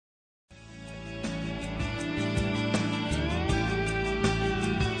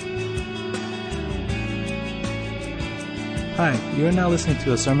Hi, you are now listening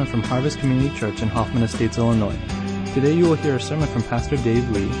to a sermon from Harvest Community Church in Hoffman Estates, Illinois. Today you will hear a sermon from Pastor Dave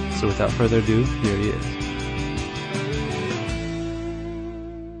Lee, so without further ado, here he is.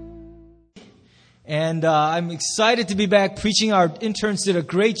 And I'm excited to be back preaching. Our interns did a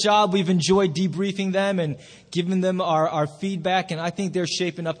great job. We've enjoyed debriefing them and giving them our feedback. And I think they're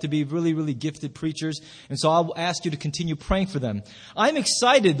shaping up to be really, really gifted preachers. And so I'll ask you to continue praying for them. I'm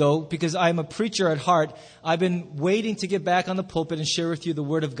excited, though, because I'm a preacher at heart. I've been waiting to get back on the pulpit and share with you the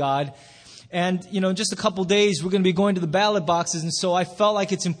Word of God. And, in just a couple days, we're going to be going to the ballot boxes. And so I felt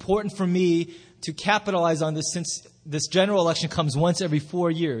like it's important for me to capitalize on this since this general election comes once every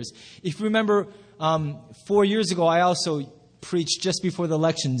 4 years. If you remember, 4 years ago, I also preached just before the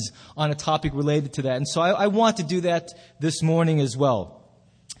elections on a topic related to that. And so I want to do that this morning as well.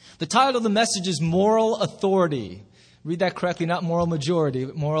 The title of the message is Moral Authority. Read that correctly, not moral majority,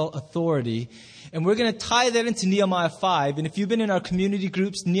 but moral authority. And we're going to tie that into Nehemiah 5. And if you've been in our community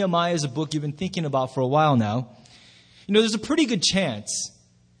groups, Nehemiah is a book you've been thinking about for a while now. There's a pretty good chance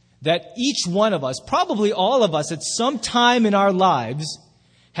that each one of us, probably all of us at some time in our lives,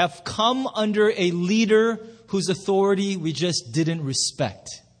 have come under a leader whose authority we just didn't respect.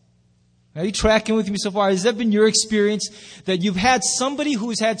 Are you tracking with me so far? Has that been your experience? That you've had somebody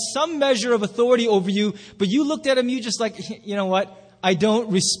who's had some measure of authority over you, but you looked at him, you just like, you know what? I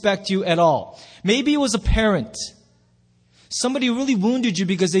don't respect you at all. Maybe it was a parent. Somebody really wounded you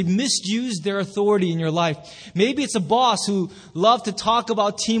because they misused their authority in your life. Maybe it's a boss who loved to talk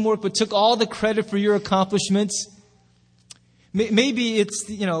about teamwork but took all the credit for your accomplishments. Maybe it's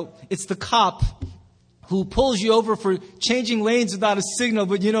the cop who pulls you over for changing lanes without a signal,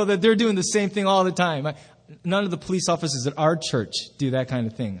 but you know that they're doing the same thing all the time. None of the police officers at our church do that kind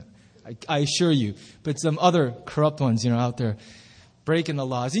of thing. I assure you. But some other corrupt ones, out there breaking the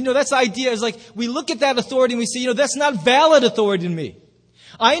laws. That's the idea. Is like we look at that authority and we say, that's not valid authority to me.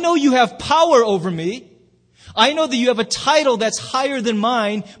 I know you have power over me. I know that you have a title that's higher than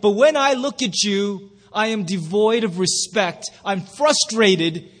mine. But when I look at you, I am devoid of respect. I'm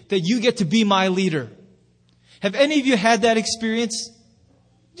frustrated that you get to be my leader. Have any of you had that experience?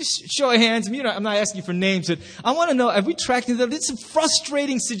 Just show of hands. I'm not asking you for names, but I want to know, have we tracked that? It's a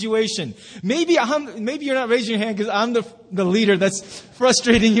frustrating situation. Maybe you're not raising your hand because I'm the leader that's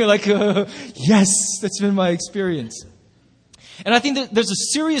frustrating you. Like, yes, that's been my experience. And I think that there's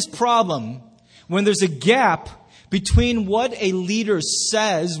a serious problem when there's a gap between what a leader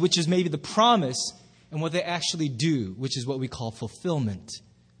says, which is maybe the promise, and what they actually do, which is what we call fulfillment.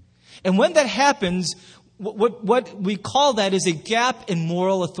 And when that happens, what we call that is a gap in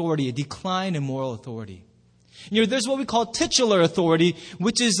moral authority, a decline in moral authority. There's what we call titular authority,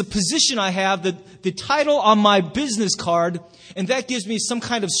 which is the position I have, the title on my business card, and that gives me some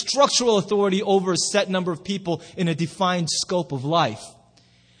kind of structural authority over a set number of people in a defined scope of life.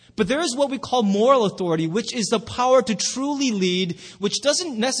 But there is what we call moral authority, which is the power to truly lead, which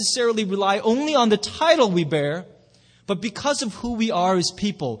doesn't necessarily rely only on the title we bear, but because of who we are as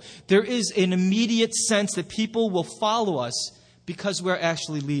people. There is an immediate sense that people will follow us because we're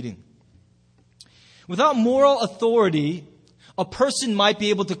actually leading. Without moral authority, a person might be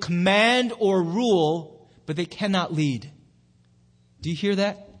able to command or rule, but they cannot lead. Do you hear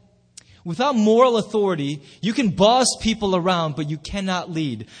that? Without moral authority, you can boss people around, but you cannot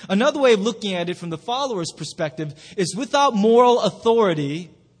lead. Another way of looking at it from the follower's perspective is without moral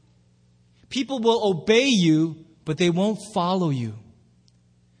authority, people will obey you, but they won't follow you.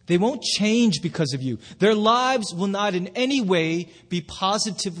 They won't change because of you. Their lives will not in any way be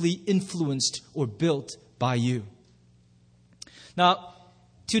positively influenced or built by you. Now,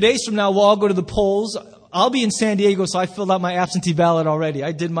 2 days from now, we'll all go to the polls. I'll be in San Diego, so I filled out my absentee ballot already.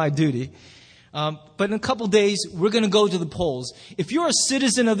 I did my duty. But in a couple days, we're going to go to the polls. If you're a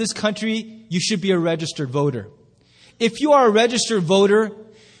citizen of this country, you should be a registered voter. If you are a registered voter,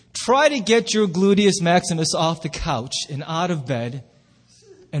 try to get your gluteus maximus off the couch and out of bed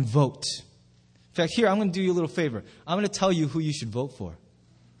and vote. In fact, here, I'm going to do you a little favor. I'm going to tell you who you should vote for.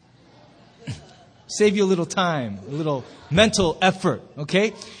 Save you a little time, a little mental effort,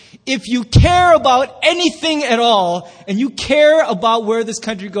 okay? If you care about anything at all, and you care about where this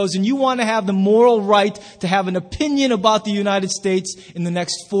country goes, and you want to have the moral right to have an opinion about the United States in the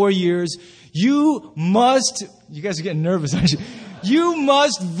next 4 years, you must, you guys are getting nervous, aren't you? You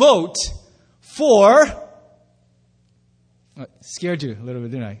must vote for, scared you a little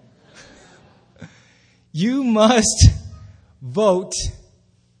bit, didn't I? You must vote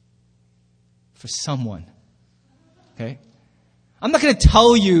for someone. Okay? I'm not going to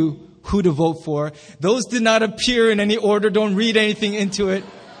tell you who to vote for. Those did not appear in any order. Don't read anything into it.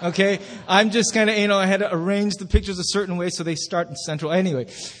 Okay? I'm just kind of, I had to arrange the pictures a certain way so they start in central. Anyway,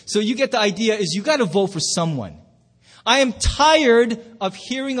 so you get the idea is you got to vote for someone. I am tired of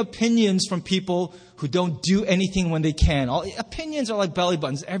hearing opinions from people who don't do anything when they can. Opinions are like belly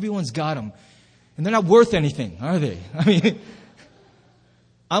buttons. Everyone's got them. And they're not worth anything, are they? I mean,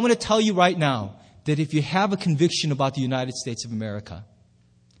 I'm going to tell you right now that if you have a conviction about the United States of America,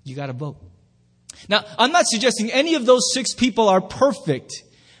 you got to vote. Now, I'm not suggesting any of those 6 people are perfect,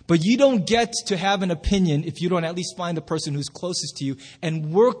 but you don't get to have an opinion if you don't at least find the person who's closest to you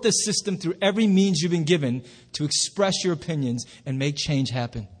and work the system through every means you've been given to express your opinions and make change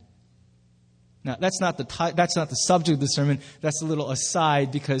happen. Now, that's not the subject of the sermon. That's a little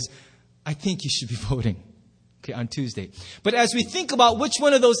aside because I think you should be voting, okay, on Tuesday. But as we think about which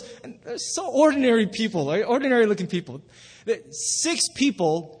one of those, and they're so ordinary people, right? Ordinary looking people, 6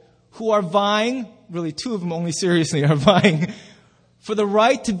 people who are vying, really 2 of them only seriously are vying, for the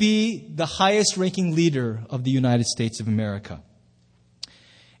right to be the highest ranking leader of the United States of America.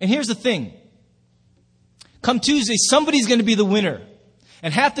 And here's the thing. Come Tuesday, somebody's going to be the winner.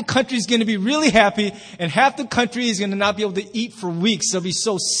 And half the country is going to be really happy, and half the country is going to not be able to eat for weeks. They'll be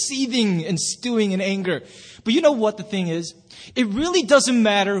so seething and stewing in anger. But you know what the thing is? It really doesn't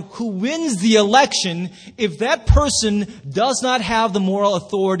matter who wins the election if that person does not have the moral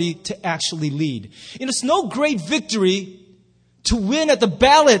authority to actually lead. And it's no great victory to win at the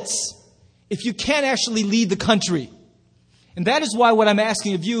ballots if you can't actually lead the country. And that is why what I'm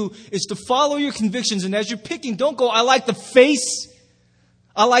asking of you is to follow your convictions. And as you're picking, don't go, I like the face.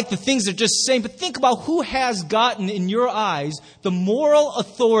 I like the things they're just saying. But think about who has gotten, in your eyes, the moral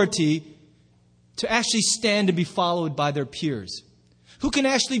authority to actually stand and be followed by their peers. Who can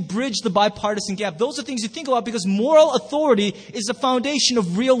actually bridge the bipartisan gap. Those are things you think about because moral authority is the foundation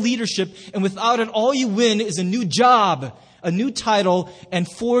of real leadership. And without it, all you win is a new job, a new title, and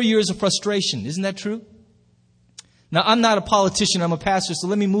 4 years of frustration. Isn't that true? Now, I'm not a politician, I'm a pastor, so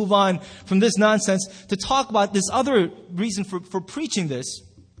let me move on from this nonsense to talk about this other reason for preaching this.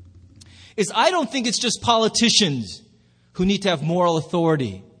 Is I don't think it's just politicians who need to have moral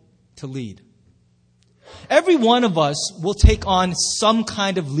authority to lead. Every one of us will take on some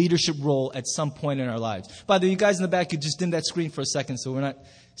kind of leadership role at some point in our lives. By the way, you guys in the back, you just dim that screen for a second so we're not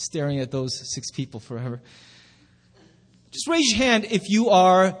staring at those 6 people forever. Just raise your hand if you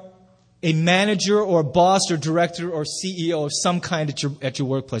are a manager or a boss or director or CEO of some kind at your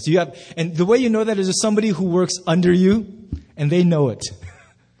workplace. And the way you know that is as somebody who works under you and they know it.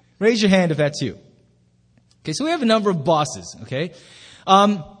 Raise your hand if that's you. Okay, so we have a number of bosses, okay?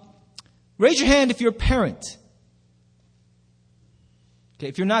 Raise your hand if you're a parent. Okay,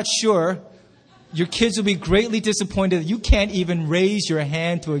 if you're not sure, your kids will be greatly disappointed that you can't even raise your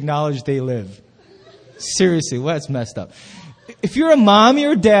hand to acknowledge they live. Seriously, well, that's messed up. If you're a mommy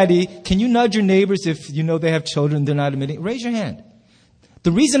or daddy, can you nudge your neighbors if you know they have children they're not admitting? Raise your hand.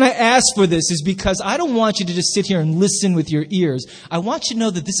 The reason I ask for this is because I don't want you to just sit here and listen with your ears. I want you to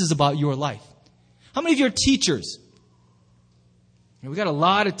know that this is about your life. How many of you are teachers? We got a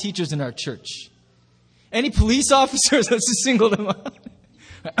lot of teachers in our church. Any police officers? Let's just single them out.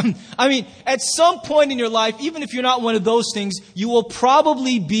 I mean, at some point in your life, even if you're not one of those things, you will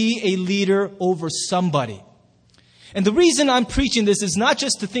probably be a leader over somebody. And the reason I'm preaching this is not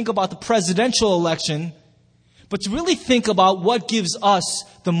just to think about the presidential election, but to really think about what gives us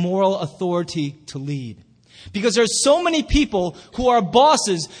the moral authority to lead. Because there's so many people who are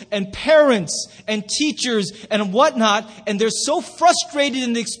bosses and parents and teachers and whatnot, and they're so frustrated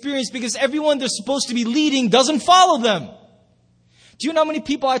in the experience because everyone they're supposed to be leading doesn't follow them. Do you know how many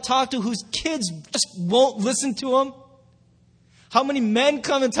people I talk to whose kids just won't listen to them? How many men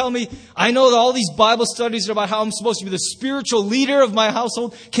come and tell me, I know that all these Bible studies are about how I'm supposed to be the spiritual leader of my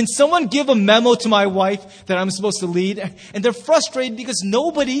household. Can someone give a memo to my wife that I'm supposed to lead? And they're frustrated because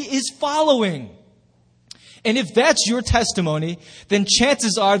nobody is following. And if that's your testimony, then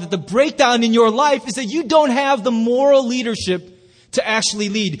chances are that the breakdown in your life is that you don't have the moral leadership to actually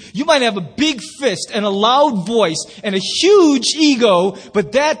lead. You might have a big fist and a loud voice and a huge ego,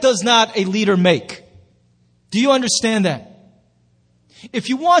 but that does not a leader make. Do you understand that? If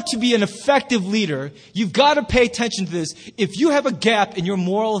you want to be an effective leader, you've got to pay attention to this. If you have a gap in your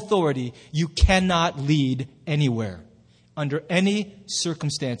moral authority, you cannot lead anywhere, under any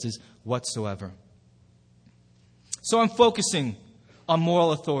circumstances whatsoever. So I'm focusing on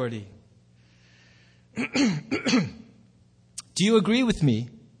moral authority. Do you agree with me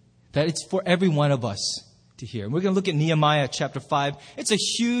that it's for every one of us to hear? We're going to look at Nehemiah chapter 5. It's a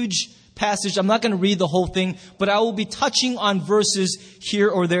huge passage. I'm not going to read the whole thing, but I will be touching on verses here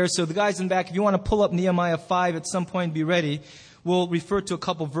or there. So the guys in the back, if you want to pull up Nehemiah 5 at some point, be ready. we'll refer to a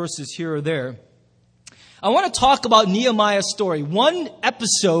couple verses here or there. I want to talk about Nehemiah's story. One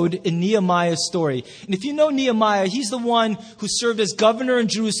episode in Nehemiah's story. And if you know Nehemiah, he's the one who served as governor in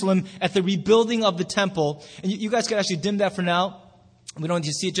Jerusalem at the rebuilding of the temple. And you guys can actually dim that for now. We don't need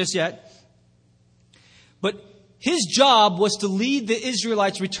to see it just yet. But his job was to lead the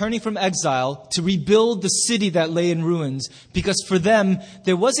Israelites returning from exile to rebuild the city that lay in ruins, because for them,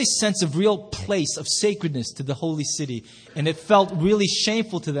 there was a sense of real place of sacredness to the holy city. And it felt really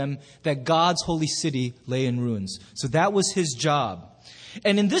shameful to them that God's holy city lay in ruins. So that was his job.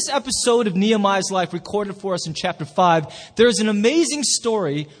 And in this episode of Nehemiah's life, recorded for us in chapter 5, there's an amazing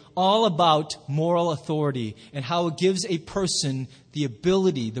story all about moral authority and how it gives a person the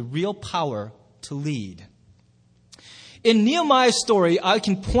ability, the real power to lead. In Nehemiah's story, I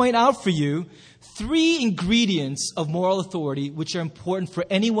can point out for you 3 ingredients of moral authority which are important for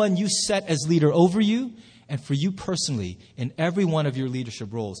anyone you set as leader over you and for you personally in every one of your leadership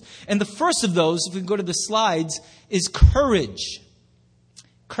roles. And the first of those, if we can go to the slides, is courage.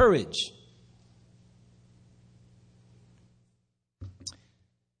 Courage.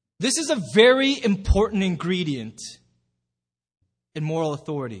 This is a very important ingredient in moral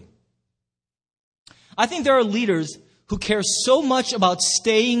authority. I think there are leaders who care so much about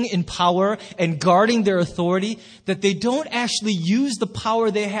staying in power and guarding their authority that they don't actually use the power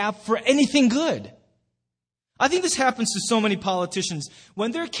they have for anything good. I think this happens to so many politicians.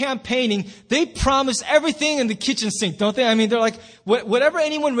 When they're campaigning, they promise everything in the kitchen sink, don't they? I mean, they're like, whatever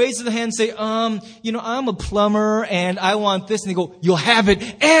anyone raises their hand and say, I'm a plumber and I want this. And they go, you'll have it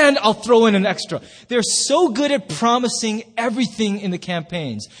and I'll throw in an extra. They're so good at promising everything in the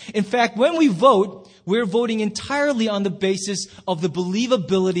campaigns. In fact, when we vote, we're voting entirely on the basis of the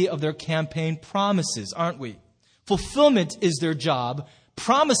believability of their campaign promises, aren't we? Fulfillment is their job.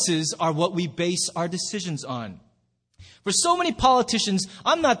 Promises are what we base our decisions on. For so many politicians,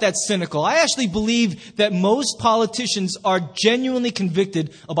 I'm not that cynical. I actually believe that most politicians are genuinely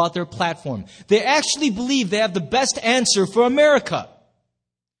convicted about their platform. They actually believe they have the best answer for America.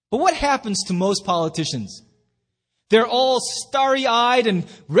 But what happens to most politicians? They're all starry-eyed and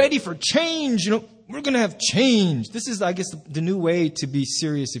ready for change. We're going to have change. This is, I guess, the new way to be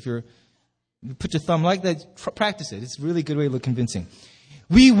serious. If you put your thumb like that, practice it. It's a really good way to look convincing.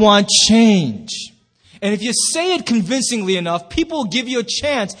 We want change. And if you say it convincingly enough, people will give you a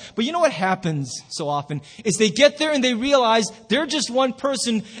chance. But you know what happens so often is they get there and they realize they're just one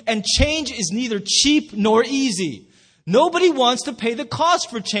person and change is neither cheap nor easy. Nobody wants to pay the cost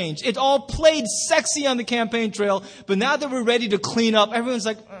for change. It all played sexy on the campaign trail, but now that we're ready to clean up, everyone's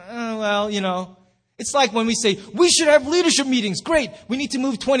like, It's like when we say, we should have leadership meetings. Great. We need to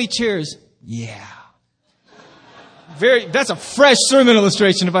move 20 chairs. Yeah. That's a fresh sermon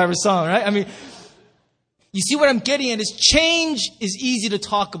illustration if I ever saw it, right? I mean, you see what I'm getting at is change is easy to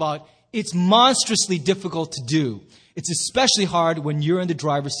talk about. It's monstrously difficult to do. It's especially hard when you're in the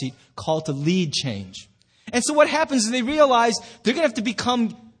driver's seat called to lead change. And so what happens is they realize they're going to have to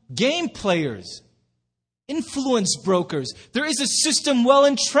become game players, influence brokers. There is a system well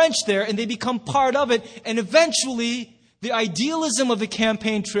entrenched there, and they become part of it. And eventually, the idealism of the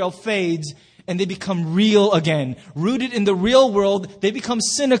campaign trail fades, and they become real again. Rooted in the real world, they become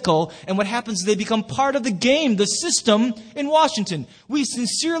cynical. And what happens is they become part of the game, the system in Washington. We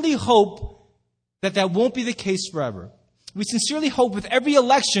sincerely hope that won't be the case forever. We sincerely hope with every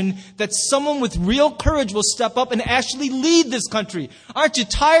election that someone with real courage will step up and actually lead this country. Aren't you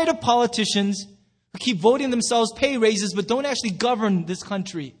tired of politicians who keep voting themselves pay raises but don't actually govern this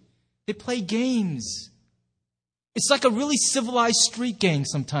country? They play games. It's like a really civilized street gang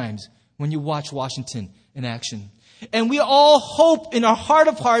sometimes when you watch Washington in action. And we all hope in our heart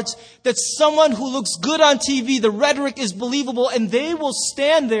of hearts that someone who looks good on TV, the rhetoric is believable, and they will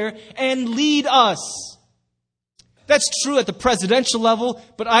stand there and lead us. That's true at the presidential level,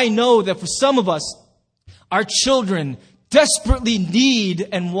 but I know that for some of us, our children desperately need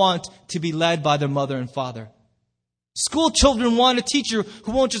and want to be led by their mother and father. School children want a teacher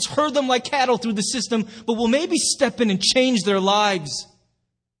who won't just herd them like cattle through the system, but will maybe step in and change their lives.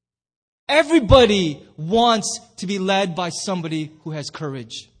 Everybody wants to be led by somebody who has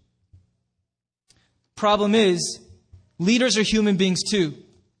courage. Problem is, leaders are human beings too.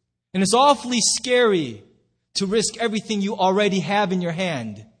 And it's awfully scary to risk everything you already have in your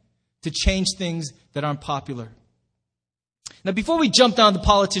hand to change things that aren't popular. Now, before we jump down the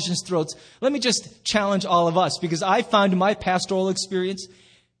politicians' throats, let me just challenge all of us, because I found in my pastoral experience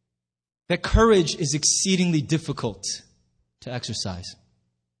that courage is exceedingly difficult to exercise.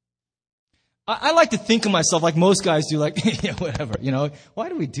 I like to think of myself like most guys do, like, whatever, Why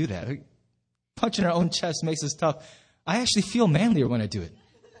do we do that? Punching our own chest makes us tough. I actually feel manlier when I do it.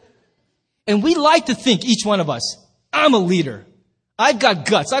 And we like to think, each one of us, I'm a leader. I've got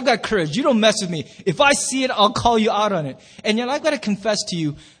guts. I've got courage. You don't mess with me. If I see it, I'll call you out on it. And yet I've got to confess to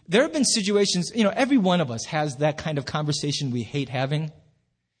you, there have been situations, every one of us has that kind of conversation we hate having.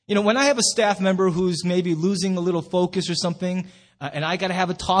 When I have a staff member who's maybe losing a little focus or something, and I got to have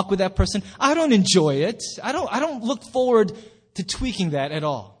a talk with that person, I don't enjoy it. I don't look forward to tweaking that at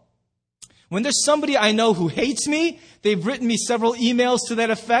all. When there's somebody I know who hates me, they've written me several emails to that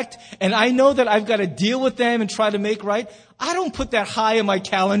effect, and I know that I've got to deal with them and try to make right, I don't put that high in my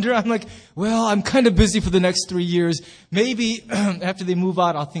calendar. I'm like, well, I'm kind of busy for the next 3 years. Maybe after they move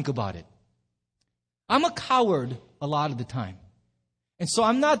out, I'll think about it. I'm a coward a lot of the time. And so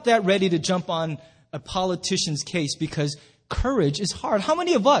I'm not that ready to jump on a politician's case because courage is hard. How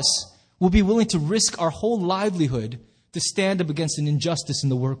many of us will be willing to risk our whole livelihood to stand up against an injustice in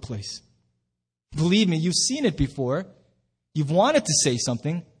the workplace? Believe me, you've seen it before. You've wanted to say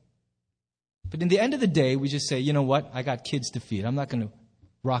something. But in the end of the day, we just say, you know what? I got kids to feed. I'm not going to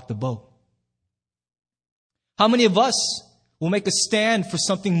rock the boat. How many of us will make a stand for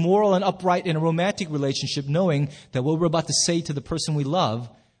something moral and upright in a romantic relationship, knowing that what we're about to say to the person we love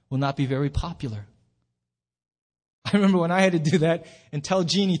will not be very popular? I remember when I had to do that and tell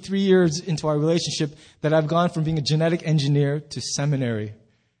Jeannie 3 years into our relationship that I've gone from being a genetic engineer to seminary.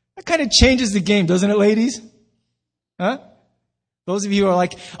 That kind of changes the game, doesn't it, ladies? Huh? Those of you who are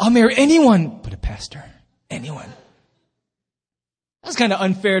like, I'll marry anyone but a pastor. Anyone. That's kind of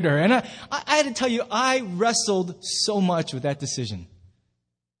unfair to her. And I had to tell you, I wrestled so much with that decision.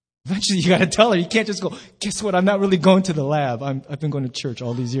 Eventually, you got to tell her. You can't just go, guess what? I'm not really going to the lab. I've been going to church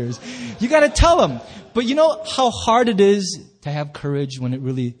all these years. You got to tell them. But you know how hard it is to have courage when it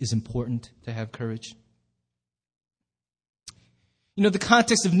really is important to have courage? The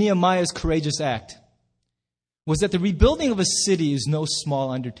context of Nehemiah's courageous act was that the rebuilding of a city is no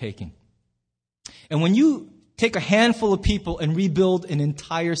small undertaking. And when you take a handful of people and rebuild an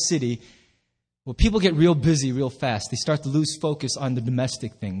entire city, well, people get real busy real fast. They start to lose focus on the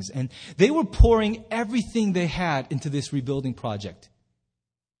domestic things. And they were pouring everything they had into this rebuilding project.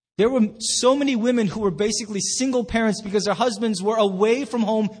 There were so many women who were basically single parents because their husbands were away from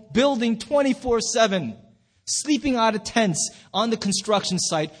home building 24/7. Sleeping out of tents on the construction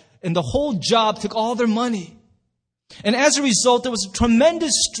site, and the whole job took all their money. And as a result, there was a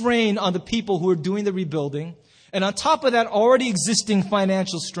tremendous strain on the people who were doing the rebuilding. And on top of that already existing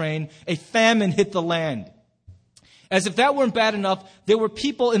financial strain, a famine hit the land. As if that weren't bad enough, there were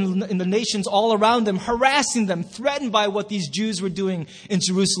people in the nations all around them harassing them, threatened by what these Jews were doing in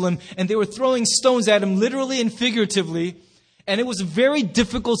Jerusalem. And they were throwing stones at them, literally and figuratively. And it was a very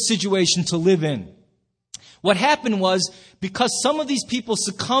difficult situation to live in. What happened was, because some of these people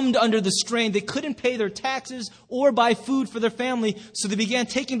succumbed under the strain, they couldn't pay their taxes or buy food for their family, so they began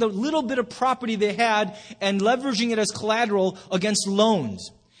taking the little bit of property they had and leveraging it as collateral against loans.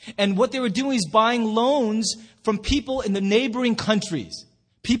 And what they were doing is buying loans from people in the neighboring countries,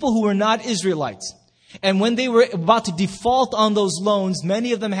 people who were not Israelites. And when they were about to default on those loans,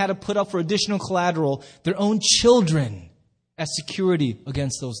 many of them had to put up for additional collateral their own children as security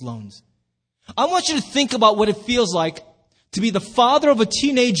against those loans. I want you to think about what it feels like to be the father of a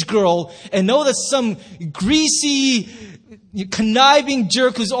teenage girl and know that some greasy, conniving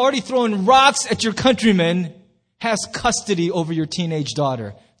jerk who's already throwing rocks at your countrymen has custody over your teenage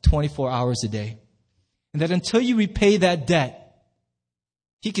daughter 24 hours a day. And that until you repay that debt,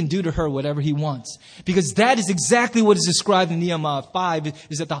 he can do to her whatever he wants. Because that is exactly what is described in Nehemiah 5,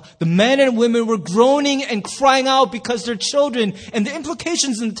 is that the men and women were groaning and crying out because their children, and the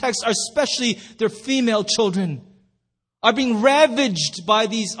implications in the text are especially their female children, are being ravaged by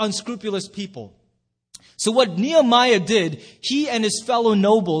these unscrupulous people. So what Nehemiah did, he and his fellow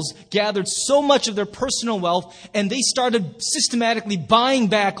nobles gathered so much of their personal wealth, and they started systematically buying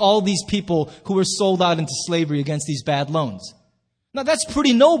back all these people who were sold out into slavery against these bad loans. Now, that's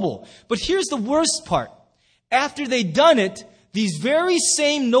pretty noble. But here's the worst part. After they'd done it, these very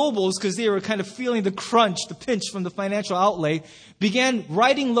same nobles, because they were kind of feeling the crunch, the pinch from the financial outlay, began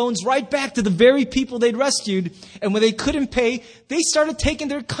writing loans right back to the very people they'd rescued. And when they couldn't pay, they started taking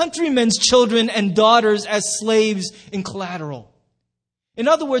their countrymen's children and daughters as slaves in collateral. In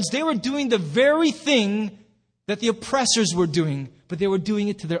other words, they were doing the very thing that the oppressors were doing, but they were doing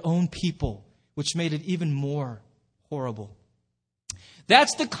it to their own people, which made it even more horrible.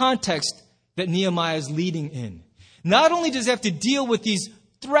 That's the context that Nehemiah is leading in. Not only does he have to deal with these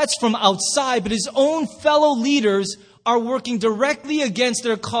threats from outside, but his own fellow leaders are working directly against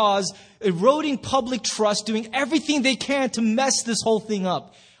their cause, eroding public trust, doing everything they can to mess this whole thing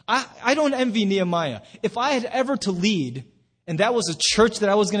up. I don't envy Nehemiah. If I had ever to lead, and that was a church that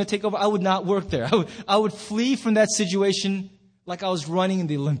I was going to take over, I would not work there. I would flee from that situation like I was running in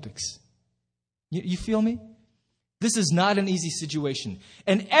the Olympics. You feel me? This is not an easy situation.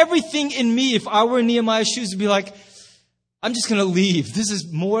 And everything in me, if I were in Nehemiah's shoes, would be like, I'm just going to leave. This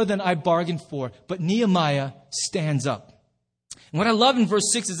is more than I bargained for. But Nehemiah stands up. And what I love in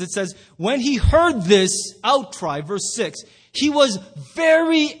verse 6 is it says, when he heard this outcry, verse 6, he was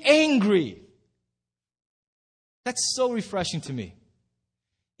very angry. That's so refreshing to me.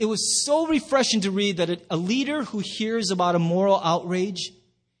 It was so refreshing to read that a leader who hears about a moral outrage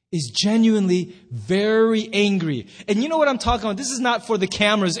is genuinely very angry. And you know what I'm talking about? This is not for the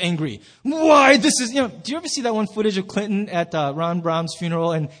cameras angry. Why? This is, do you ever see that one footage of Clinton at Ron Brown's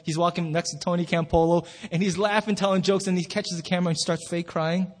funeral and he's walking next to Tony Campolo and he's laughing, telling jokes, and he catches the camera and starts fake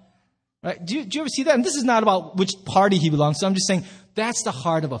crying? Right? Do you ever see that? And this is not about which party he belongs to. I'm just saying that's the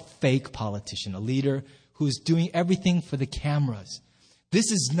heart of a fake politician, a leader who is doing everything for the cameras.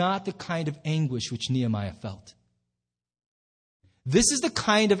 This is not the kind of anguish which Nehemiah felt. This is the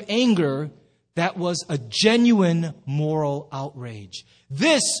kind of anger that was a genuine moral outrage.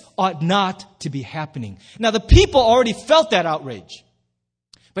 This ought not to be happening. Now, the people already felt that outrage.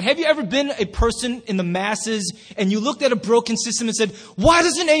 But have you ever been a person in the masses and you looked at a broken system and said, why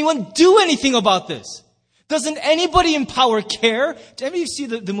doesn't anyone do anything about this? Doesn't anybody in power care? Did any of you see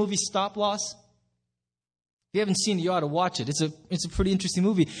the movie Stop Loss? If you haven't seen it, you ought to watch it. It's a pretty interesting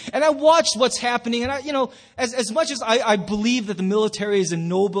movie. And I watched what's happening, and as much as I believe that the military is a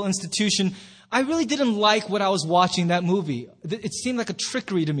noble institution, I really didn't like what I was watching that movie. It seemed like a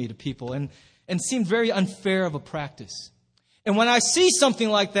trickery to me, to people, and seemed very unfair of a practice. And when I see something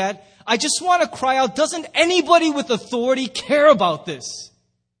like that, I just want to cry out, doesn't anybody with authority care about this?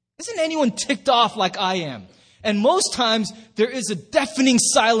 Isn't anyone ticked off like I am? And most times, there is a deafening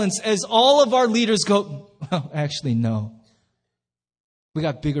silence as all of our leaders go, well, actually, no. We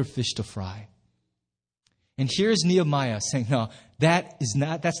got bigger fish to fry. And here's Nehemiah saying, no, that's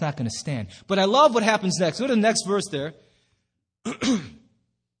not going to stand. But I love what happens next. Go to the next verse there.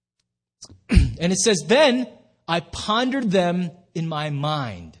 And it says, then I pondered them in my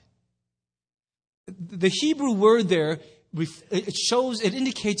mind. The Hebrew word there, it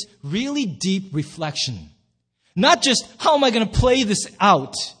indicates really deep reflection. Not just, how am I going to play this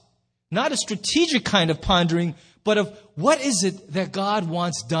out? Not a strategic kind of pondering, but of what is it that God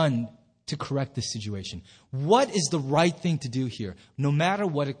wants done to correct this situation? What is the right thing to do here, no matter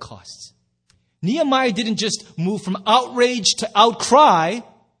what it costs? Nehemiah didn't just move from outrage to outcry,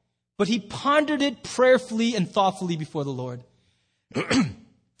 but he pondered it prayerfully and thoughtfully before the Lord.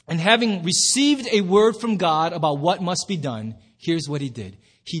 And having received a word from God about what must be done, here's what he did.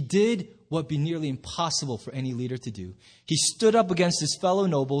 He did what would be nearly impossible for any leader to do. He stood up against his fellow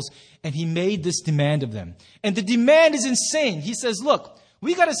nobles and he made this demand of them. And the demand is insane. He says, look,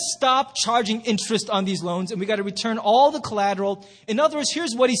 we got to stop charging interest on these loans and we got to return all the collateral. In other words,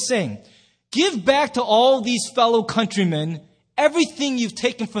 here's what he's saying. Give back to all these fellow countrymen everything you've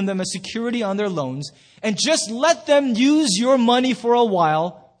taken from them as security on their loans and just let them use your money for a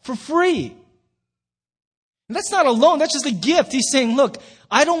while for free. And that's not a loan. That's just a gift. He's saying, look,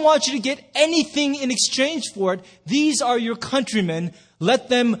 I don't want you to get anything in exchange for it. These are your countrymen. Let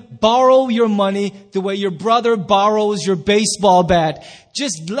them borrow your money the way your brother borrows your baseball bat.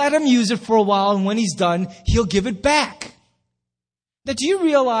 Just let him use it for a while, and when he's done, he'll give it back. Now, do you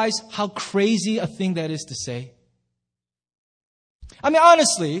realize how crazy a thing that is to say? I mean,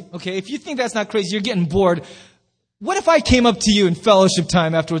 honestly, okay, if you think that's not crazy, you're getting bored. What if I came up to you in fellowship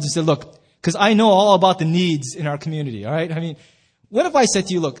time afterwards and said, look, because I know all about the needs in our community, all right? I mean, what if I said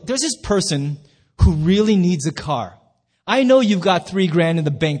to you, look, there's this person who really needs a car. I know you've got $3,000 in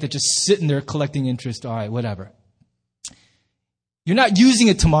the bank that's just sitting there collecting interest. All right, whatever. You're not using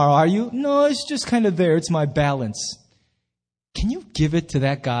it tomorrow, are you? No, it's just kind of there. It's my balance. Can you give it to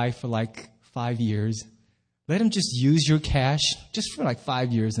that guy for like 5 years? Let him just use your cash just for like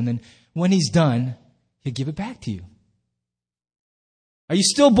 5 years. And then when he's done, he'll give it back to you. Are you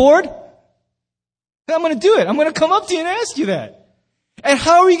still bored? I'm going to do it. I'm going to come up to you and ask you that. And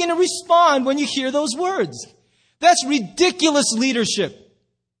how are you going to respond when you hear those words? That's ridiculous leadership.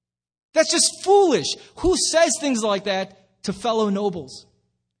 That's just foolish. Who says things like that to fellow nobles?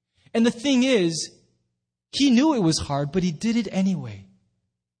 And the thing is, he knew it was hard, but he did it anyway.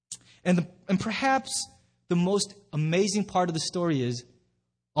 And perhaps the most amazing part of the story is,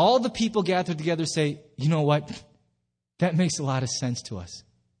 all the people gathered together say, you know what? That makes a lot of sense to us.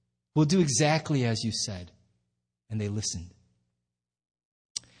 We'll do exactly as you said. And they listened.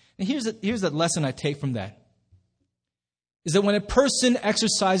 And here's the lesson I take from that. is that when a person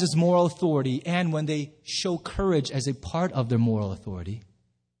exercises moral authority and when they show courage as a part of their moral authority,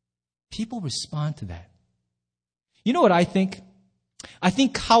 people respond to that. You know what I think? I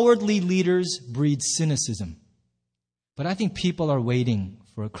think cowardly leaders breed cynicism. But I think people are waiting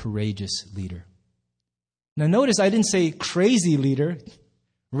for a courageous leader. Now notice I didn't say crazy leader,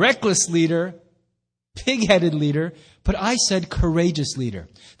 reckless leader, pig-headed leader, but I said courageous leader.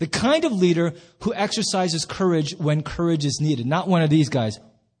 The kind of leader who exercises courage when courage is needed. Not one of these guys.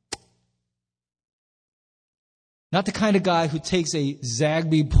 Not the kind of guy who takes a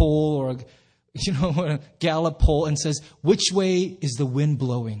Zagby poll or a Gallup poll and says, which way is the wind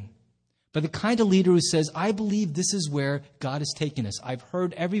blowing? But the kind of leader who says, I believe this is where God is taking us. I've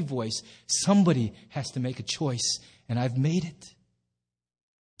heard every voice. Somebody has to make a choice, and I've made it.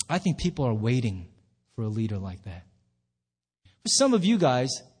 I think people are waiting for a leader like that. For some of you guys,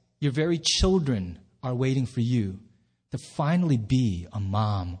 your very children are waiting for you to finally be a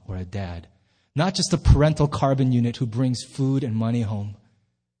mom or a dad. Not just a parental carbon unit who brings food and money home,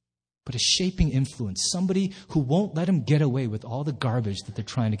 but a shaping influence. Somebody who won't let them get away with all the garbage that they're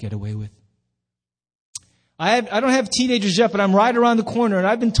trying to get away with. I don't have teenagers yet, but I'm right around the corner, and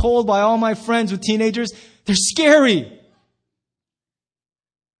I've been told by all my friends with teenagers, they're scary.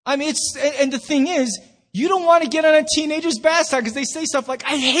 I mean, and the thing is, you don't want to get on a teenager's bad side because they say stuff like,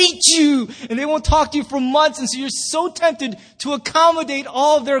 I hate you, and they won't talk to you for months, and so you're so tempted to accommodate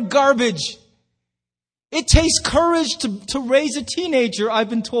all of their garbage. It takes courage to raise a teenager, I've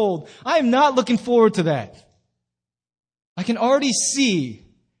been told. I am not looking forward to that. I can already see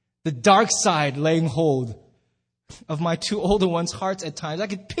the dark side laying hold of my two older ones' hearts at times. I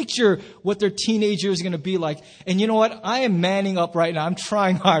could picture what their teenager is going to be like. And you know what? I am manning up right now. I'm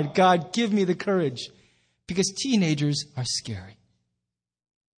trying hard. God, give me the courage. Because teenagers are scary.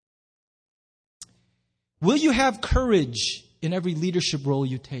 Will you have courage in every leadership role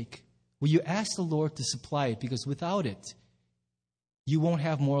you take? Will you ask the Lord to supply it? Because without it, you won't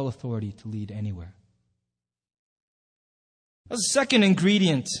have moral authority to lead anywhere. The second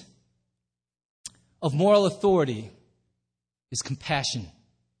ingredient of moral authority is compassion.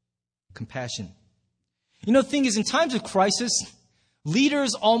 Compassion. You know, the thing is, in times of crisis,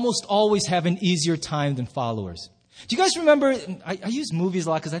 leaders almost always have an easier time than followers. Do you guys remember, I use movies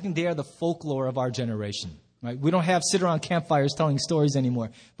a lot because I think they are the folklore of our generation. Right? We don't have sit around campfires telling stories anymore.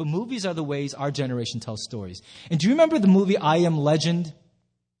 But movies are the ways our generation tells stories. And do you remember the movie I Am Legend?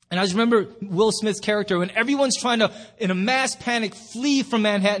 And I just remember Will Smith's character when everyone's trying to, in a mass panic, flee from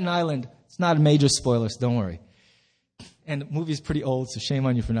Manhattan Island. It's not a major spoiler, so don't worry. And the movie is pretty old, so shame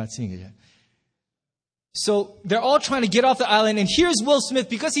on you for not seeing it yet. So they're all trying to get off the island, and here's Will Smith,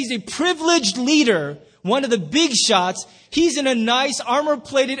 because he's a privileged leader, one of the big shots. He's in a nice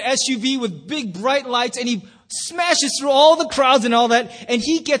armor-plated SUV with big bright lights, and he smashes through all the crowds and all that, and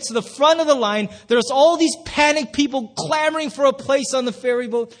he gets to the front of the line. There's all these panicked people clamoring for a place on the ferry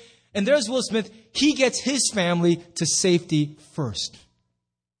boat, and there's Will Smith. He gets his family to safety first.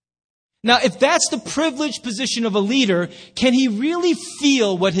 Now, if that's the privileged position of a leader, can he really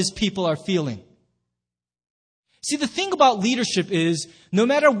feel what his people are feeling? See, the thing about leadership is, no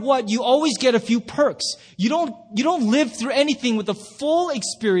matter what, you always get a few perks. You don't live through anything with the full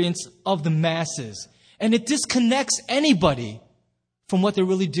experience of the masses. And it disconnects anybody from what they're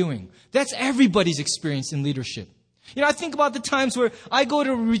really doing. That's everybody's experience in leadership. You know, I think about the times where I go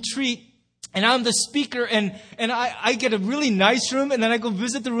to a retreat and I'm the speaker and I get a really nice room, and then I go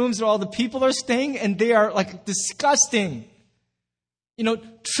visit the rooms where all the people are staying, and they are like disgusting. You know,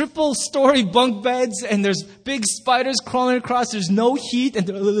 triple-story bunk beds, and there's big spiders crawling across. There's no heat,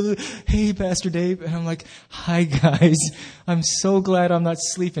 and hey, Pastor Dave. And I'm like, hi, guys. I'm so glad I'm not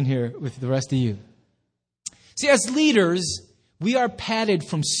sleeping here with the rest of you. See, as leaders, we are padded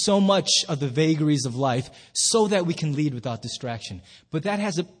from so much of the vagaries of life so that we can lead without distraction. But that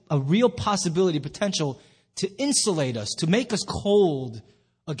has a real possibility, potential to insulate us, to make us cold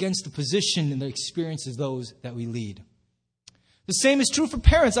against the position and the experiences of those that we lead. The same is true for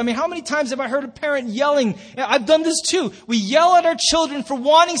parents. I mean, how many times have I heard a parent yelling? I've done this too. We yell at our children for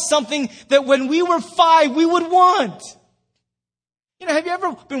wanting something that when we were 5, we would want. You know, have you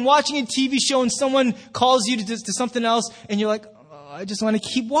ever been watching a TV show and someone calls you to something else and you're like, oh, I just want to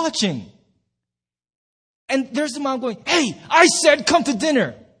keep watching. And there's the mom going, hey, I said come to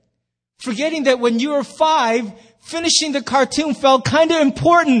dinner. Forgetting that when you were 5, finishing the cartoon felt kind of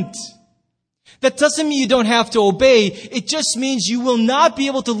important. That doesn't mean you don't have to obey. It just means you will not be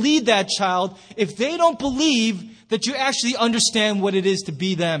able to lead that child if they don't believe that you actually understand what it is to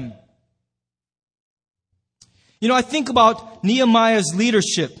be them. You know, I think about Nehemiah's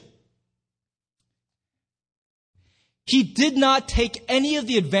leadership. He did not take any of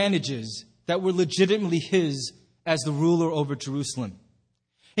the advantages that were legitimately his as the ruler over Jerusalem.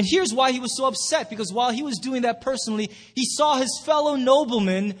 And here's why he was so upset, because while he was doing that personally, he saw his fellow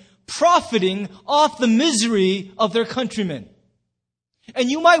noblemen profiting off the misery of their countrymen. And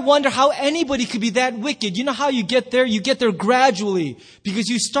you might wonder how anybody could be that wicked. You know how you get there? You get there gradually, because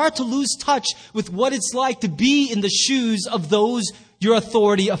you start to lose touch with what it's like to be in the shoes of those your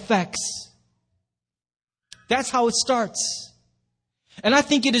authority affects. That's how it starts. And I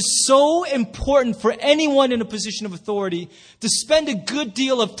think it is so important for anyone in a position of authority to spend a good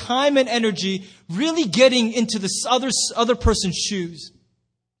deal of time and energy really getting into this other person's shoes.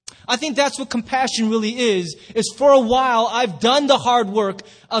 I think that's what compassion really is for a while I've done the hard work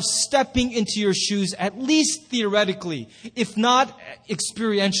of stepping into your shoes, at least theoretically, if not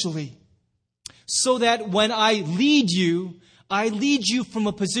experientially, so that when I lead you from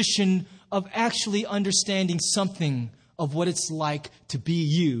a position of actually understanding something of what it's like to be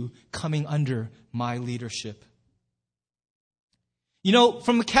you coming under my leadership. You know,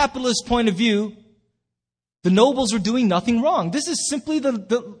 from a capitalist point of view, the nobles are doing nothing wrong. This is simply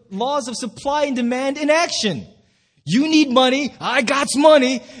the laws of supply and demand in action. You need money. I got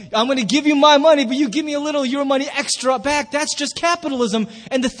money. I'm going to give you my money, but you give me a little your money extra back. That's just capitalism.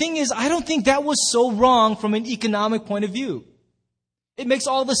 And the thing is, I don't think that was so wrong from an economic point of view. It makes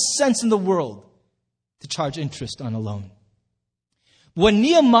all the sense in the world to charge interest on a loan. When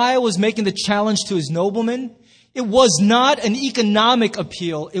Nehemiah was making the challenge to his noblemen, it was not an economic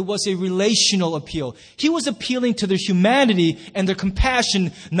appeal. It was a relational appeal. He was appealing to their humanity and their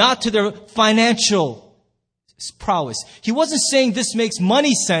compassion, not to their financial prowess. He wasn't saying this makes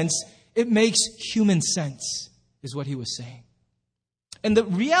money sense. It makes human sense, is what he was saying. And the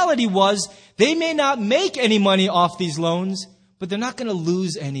reality was, they may not make any money off these loans, but they're not going to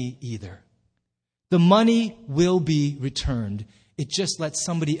lose any either. The money will be returned. It just lets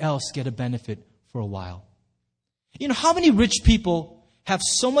somebody else get a benefit for a while. You know, how many rich people have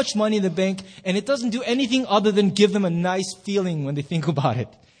so much money in the bank and it doesn't do anything other than give them a nice feeling when they think about it?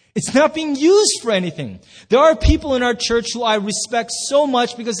 It's not being used for anything. There are people in our church who I respect so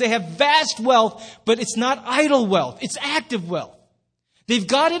much because they have vast wealth, but it's not idle wealth. It's active wealth. They've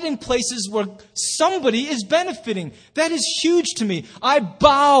got it in places where somebody is benefiting. That is huge to me. I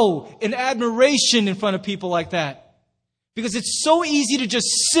bow in admiration in front of people like that. Because it's so easy to just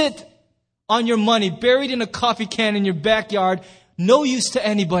sit on your money, buried in a coffee can in your backyard, no use to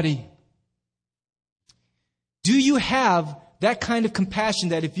anybody. Do you have that kind of compassion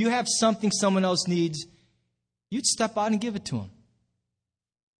that if you have something someone else needs, you'd step out and give it to them?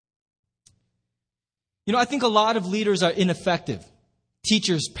 You know, I think a lot of leaders are ineffective.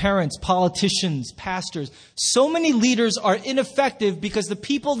 Teachers, parents, politicians, pastors. So many leaders are ineffective because the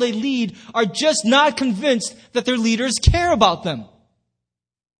people they lead are just not convinced that their leaders care about them.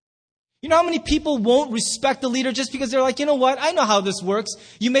 You know how many people won't respect the leader just because they're like, you know what, I know how this works.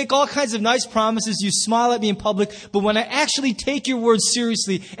 You make all kinds of nice promises, you smile at me in public, but when I actually take your words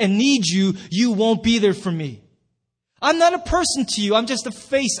seriously and need you, you won't be there for me. I'm not a person to you. I'm just a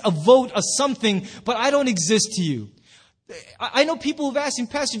face, a vote, a something, but I don't exist to you. I know people who've asked me,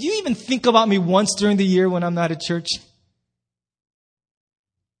 Pastor, do you even think about me once during the year when I'm not at church?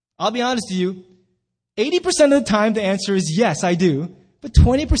 I'll be honest with you. 80% of the time, the answer is yes, I do. But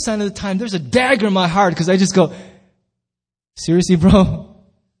 20% of the time, there's a dagger in my heart because I just go, seriously, bro?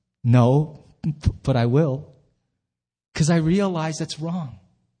 No, but I will. Because I realize that's wrong.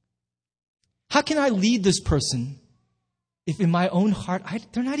 How can I lead this person if in my own heart,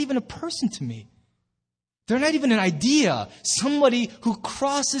 they're not even a person to me? They're not even an idea. Somebody who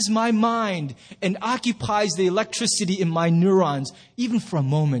crosses my mind and occupies the electricity in my neurons, even for a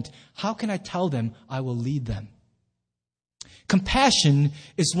moment. How can I tell them I will lead them? Compassion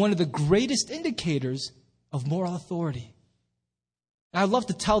is one of the greatest indicators of moral authority. And I'd love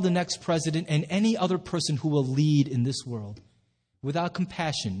to tell the next president and any other person who will lead in this world, without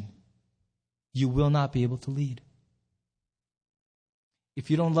compassion, you will not be able to lead.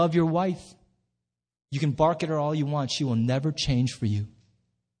 If you don't love your wife, you can bark at her all you want. She will never change for you.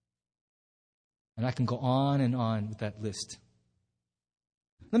 And I can go on and on with that list.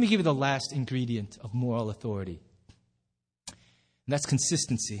 Let me give you the last ingredient of moral authority. And that's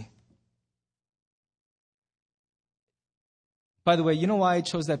consistency. By the way, you know why I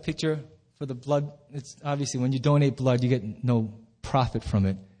chose that picture for the blood? It's obviously when you donate blood, you get no profit from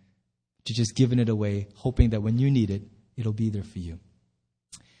it. You're just giving it away, hoping that when you need it, it'll be there for you.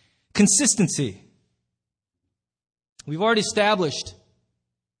 Consistency. We've already established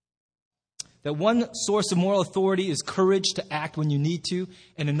that one source of moral authority is courage to act when you need to,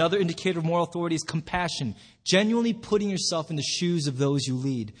 and another indicator of moral authority is compassion, genuinely putting yourself in the shoes of those you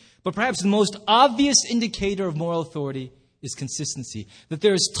lead. But perhaps the most obvious indicator of moral authority is consistency, that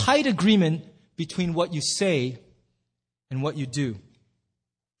there is tight agreement between what you say and what you do.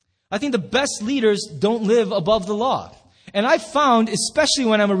 I think the best leaders don't live above the law. And I found, especially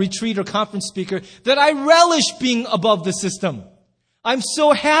when I'm a retreat or conference speaker, that I relish being above the system. I'm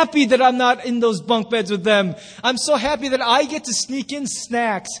so happy that I'm not in those bunk beds with them. I'm so happy that I get to sneak in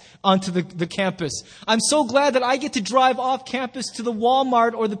snacks onto the campus. I'm so glad that I get to drive off campus to the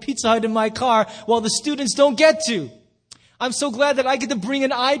Walmart or the Pizza Hut in my car while the students don't get to. I'm so glad that I get to bring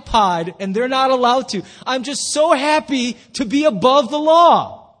an iPod and they're not allowed to. I'm just so happy to be above the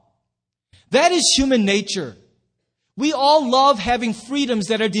law. That is human nature. We all love having freedoms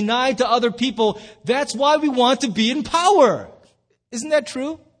that are denied to other people. That's why we want to be in power. Isn't that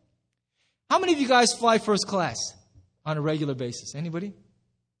true? How many of you guys fly first class on a regular basis? Anybody?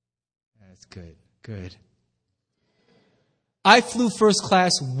 That's good. Good. I flew first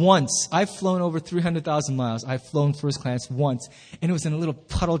class once. I've flown over 300,000 miles. I've flown first class once. And it was in a little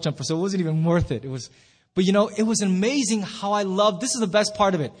puddle jumper, so it wasn't even worth it. But it was amazing how I loved. This is the best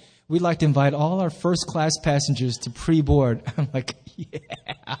part of it. We'd like to invite all our first class passengers to pre-board. I'm like, yeah.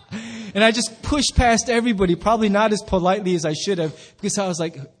 And I just pushed past everybody, probably not as politely as I should have, because I was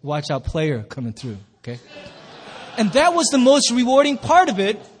like, watch out, player coming through, okay? And that was the most rewarding part of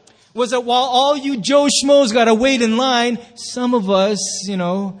it, was that while all you Joe Schmoes got to wait in line, some of us,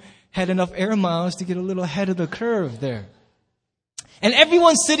 had enough air miles to get a little ahead of the curve there. And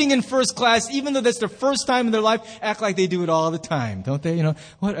everyone sitting in first class, even though that's their first time in their life, act like they do it all the time, don't they?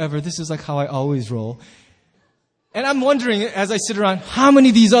 Whatever, this is like how I always roll. And I'm wondering, as I sit around, how many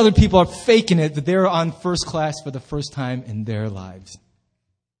of these other people are faking it that they're on first class for the first time in their lives?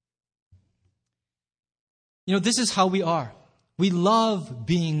 This is how we are. We love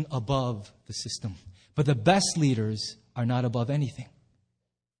being above the system. But the best leaders are not above anything.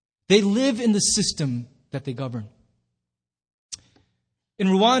 They live in the system that they govern. In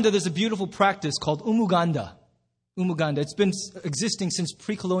Rwanda, there's a beautiful practice called umuganda. Umuganda. It's been existing since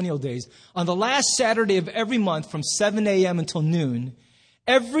pre-colonial days. On the last Saturday of every month from 7 a.m. until noon,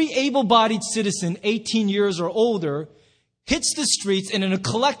 every able-bodied citizen 18 years or older hits the streets, and in a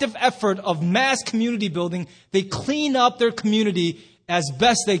collective effort of mass community building, they clean up their community as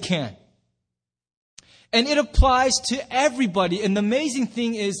best they can. And it applies to everybody. And the amazing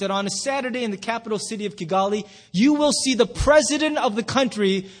thing is that on a Saturday in the capital city of Kigali, you will see the president of the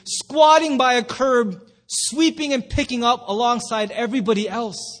country squatting by a curb, sweeping and picking up alongside everybody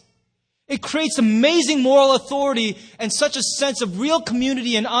else. It creates amazing moral authority and such a sense of real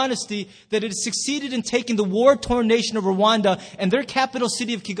community and honesty that it has succeeded in taking the war-torn nation of Rwanda and their capital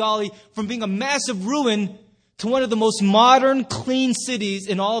city of Kigali from being a massive ruin to one of the most modern, clean cities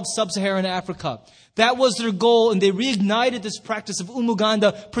in all of sub-Saharan Africa. That was their goal, and they reignited this practice of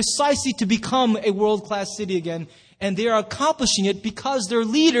umuganda precisely to become a world-class city again. And they are accomplishing it because their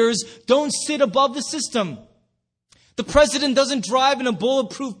leaders don't sit above the system. The president doesn't drive in a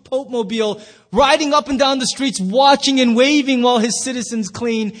bulletproof Pope-mobile, riding up and down the streets, watching and waving while his citizens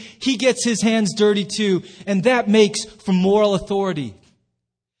clean. He gets his hands dirty too, and that makes for moral authority.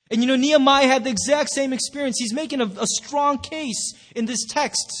 And Nehemiah had the exact same experience. He's making a strong case in this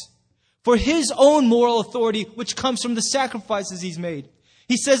text for his own moral authority, which comes from the sacrifices he's made.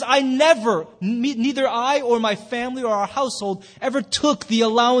 He says, neither I or my family or our household ever took the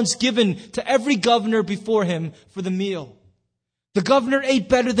allowance given to every governor before him for the meal. The governor ate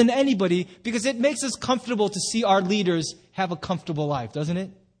better than anybody because it makes us comfortable to see our leaders have a comfortable life, doesn't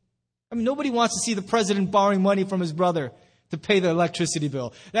it? Nobody wants to see the president borrowing money from his brother to pay the electricity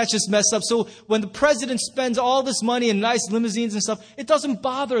bill. That's just messed up. So when the president spends all this money in nice limousines and stuff, it doesn't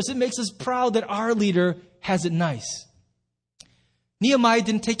bother us. It makes us proud that our leader has it nice. Nehemiah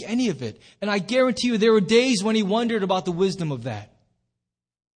didn't take any of it. And I guarantee you there were days when he wondered about the wisdom of that.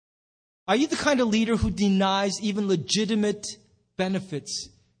 Are you the kind of leader who denies even legitimate benefits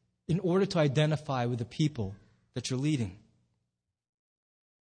in order to identify with the people that you're leading?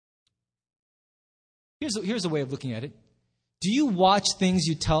 Here's a way of looking at it. Do you watch things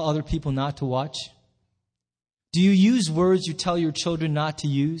you tell other people not to watch? Do you use words you tell your children not to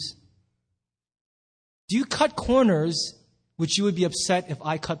use? Do you cut corners which you would be upset if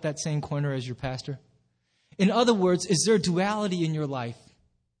I cut that same corner as your pastor? In other words, is there duality in your life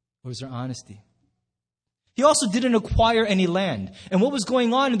or is there honesty? He also didn't acquire any land. And what was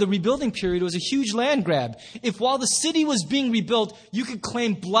going on in the rebuilding period was a huge land grab. If while the city was being rebuilt, you could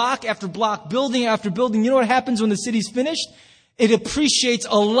claim block after block, building after building, you know what happens when the city's finished? it appreciates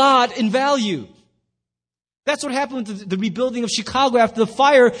a lot in value. That's what happened with the rebuilding of Chicago after the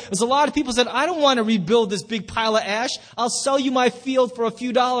fire. Was a lot of people said, I don't want to rebuild this big pile of ash. I'll sell you my field for a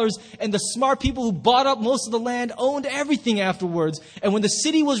few dollars. And the smart people who bought up most of the land owned everything afterwards. And when the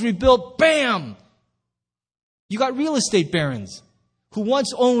city was rebuilt, bam! You got real estate barons who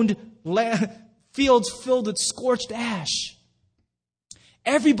once owned fields filled with scorched ash.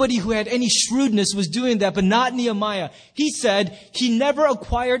 Everybody who had any shrewdness was doing that, but not Nehemiah. He said he never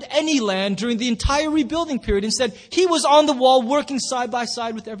acquired any land during the entire rebuilding period. Instead, he was on the wall working side by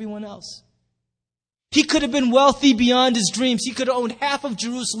side with everyone else. He could have been wealthy beyond his dreams. He could have owned half of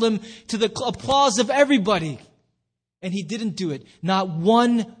Jerusalem to the applause of everybody. And he didn't do it. Not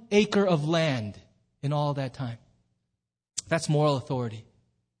 1 acre of land in all that time. That's moral authority.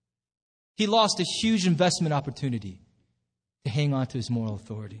 He lost a huge investment opportunity to hang on to his moral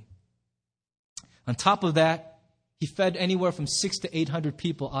authority. On top of that, he fed anywhere from 600 to 800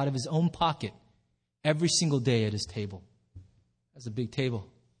 people out of his own pocket every single day at his table. That's a big table.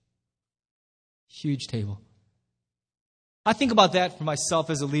 Huge table. I think about that for myself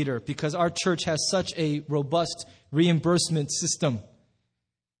as a leader because our church has such a robust reimbursement system.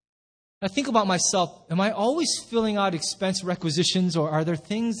 I think about myself, am I always filling out expense requisitions, or are there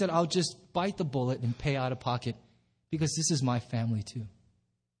things that I'll just bite the bullet and pay out of pocket? Because this is my family too.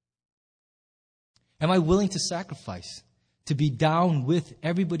 Am I willing to sacrifice, to be down with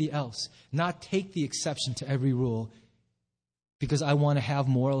everybody else, not take the exception to every rule, because I want to have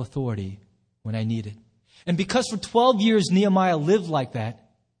moral authority when I need it? And because for 12 years Nehemiah lived like that,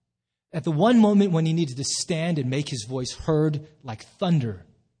 at the one moment when he needed to stand and make his voice heard like thunder,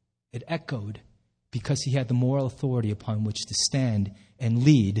 it echoed because he had the moral authority upon which to stand and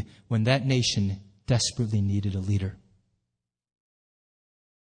lead when that nation desperately needed a leader.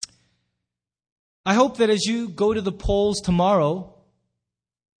 I hope that as you go to the polls tomorrow,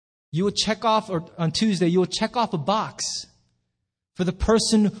 you will check off, or on Tuesday, you will check off a box for the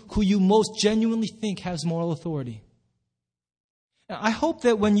person who you most genuinely think has moral authority. Now, I hope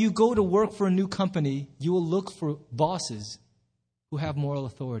that when you go to work for a new company, you will look for bosses who have moral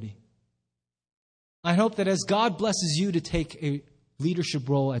authority. I hope that as God blesses you to take a leadership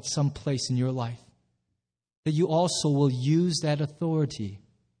role at some place in your life, that you also will use that authority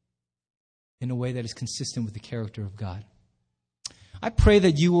in a way that is consistent with the character of God. I pray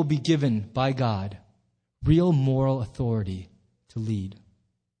that you will be given by God real moral authority to lead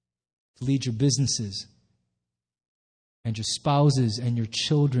your businesses and your spouses and your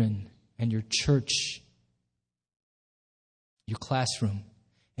children and your church, your classroom,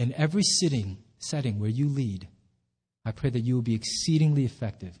 and every setting where you lead. I pray that you will be exceedingly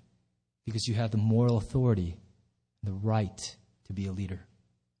effective because you have the moral authority, the right to be a leader.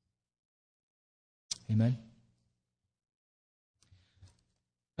 Amen.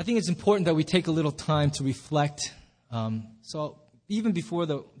 I think it's important that we take a little time to reflect. So even before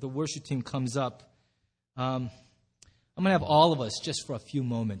the worship team comes up, I'm going to have all of us, just for a few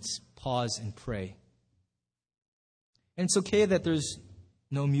moments, pause and pray. And it's okay that there's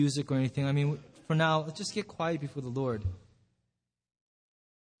no music or anything. I mean, for now, let's just get quiet before the Lord.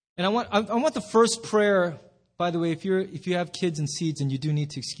 And I want the first prayer. By the way, if you have kids and seats and you do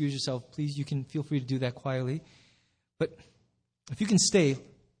need to excuse yourself, please, you can feel free to do that quietly. But if you can stay,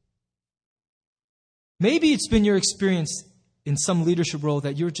 maybe it's been your experience in some leadership role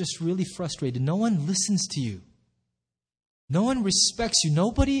that you're just really frustrated. No one listens to you. No one respects you.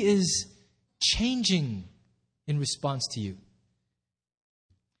 Nobody is changing in response to you.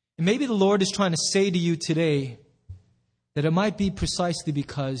 And maybe the Lord is trying to say to you today that it might be precisely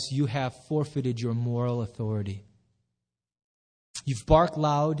because you have forfeited your moral authority. You've barked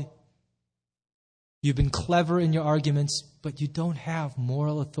loud. You've been clever in your arguments, but you don't have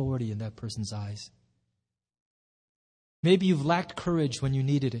moral authority in that person's eyes. Maybe you've lacked courage when you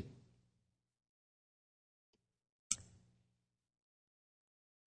needed it.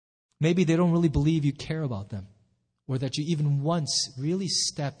 Maybe they don't really believe you care about them, or that you even once really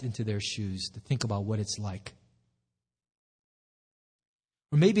stepped into their shoes to think about what it's like.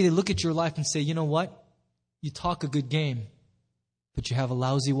 Or maybe they look at your life and say, you know what? You talk a good game, but you have a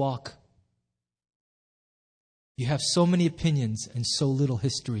lousy walk. You have so many opinions and so little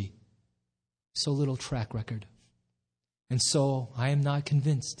history, so little track record. And so I am not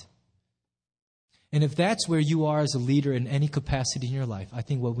convinced. And if that's where you are as a leader in any capacity in your life, I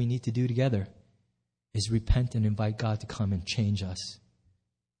think what we need to do together is repent and invite God to come and change us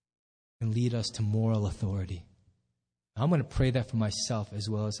and lead us to moral authority. I'm going to pray that for myself as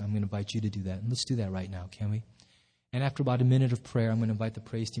well as I'm going to invite you to do that. And let's do that right now, can we? And after about a minute of prayer, I'm going to invite the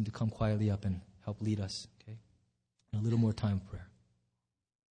praise team to come quietly up and help lead us. Okay? and a little more time of prayer.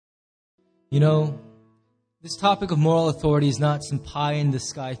 You know, this topic of moral authority is not some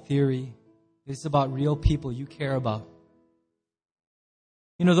pie-in-the-sky theory. It's about real people you care about.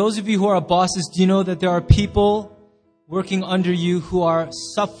 You know, those of you who are bosses, do you know that there are people working under you who are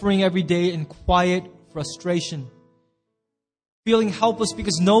suffering every day in quiet frustration, feeling helpless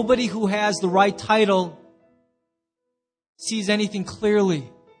because nobody who has the right title sees anything clearly.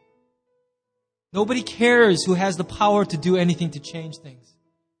 Nobody cares who has the power to do anything to change things.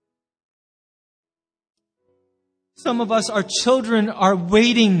 Some of us, our children, are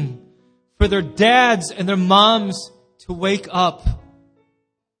waiting for their dads and their moms to wake up.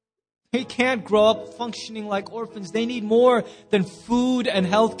 They can't grow up functioning like orphans. They need more than food and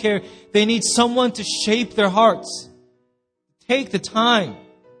health care. They need someone to shape their hearts. Take the time.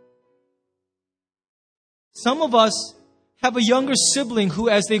 Some of us have a younger sibling who,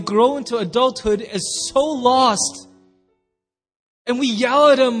 as they grow into adulthood, is so lost. And we yell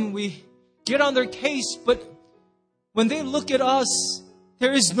at them, we get on their case, but when they look at us,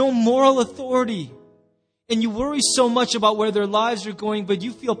 there is no moral authority. And you worry so much about where their lives are going, but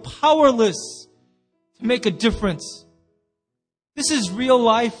you feel powerless to make a difference. This is real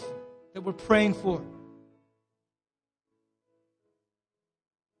life that we're praying for.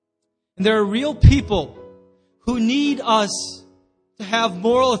 And there are real people who need us to have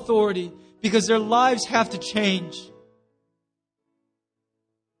moral authority because their lives have to change.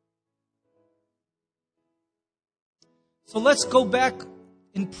 So let's go back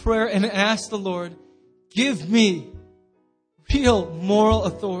in prayer and ask the Lord, give me real moral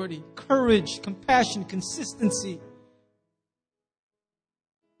authority, courage, compassion, consistency.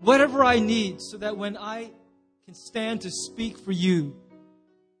 Whatever I need so that when I can stand to speak for you,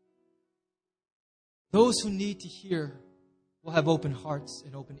 those who need to hear will have open hearts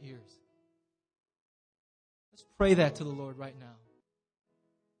and open ears. Let's pray that to the Lord right now.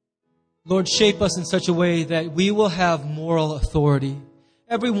 Lord, shape us in such a way that we will have moral authority.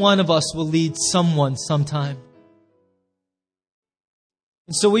 Every one of us will lead someone sometime.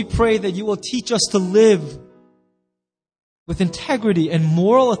 And so we pray that you will teach us to live with integrity and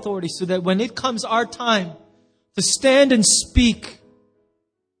moral authority so that when it comes our time to stand and speak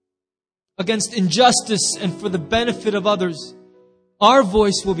against injustice and for the benefit of others, our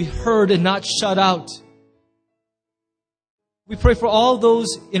voice will be heard and not shut out. We pray for all those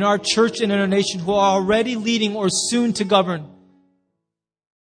in our church and in our nation who are already leading or soon to govern.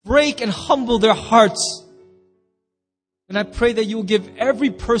 Break and humble their hearts. And I pray that you will give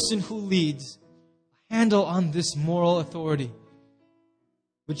every person who leads a handle on this moral authority,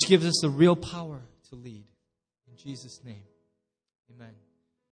 which gives us the real power to lead. In Jesus' name, amen.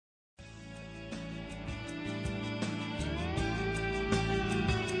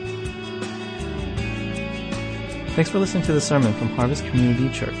 Thanks for listening to the sermon from Harvest Community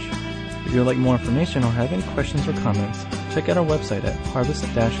Church. If you would like more information or have any questions or comments, check out our website at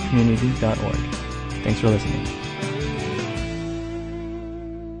harvest-community.org. Thanks for listening.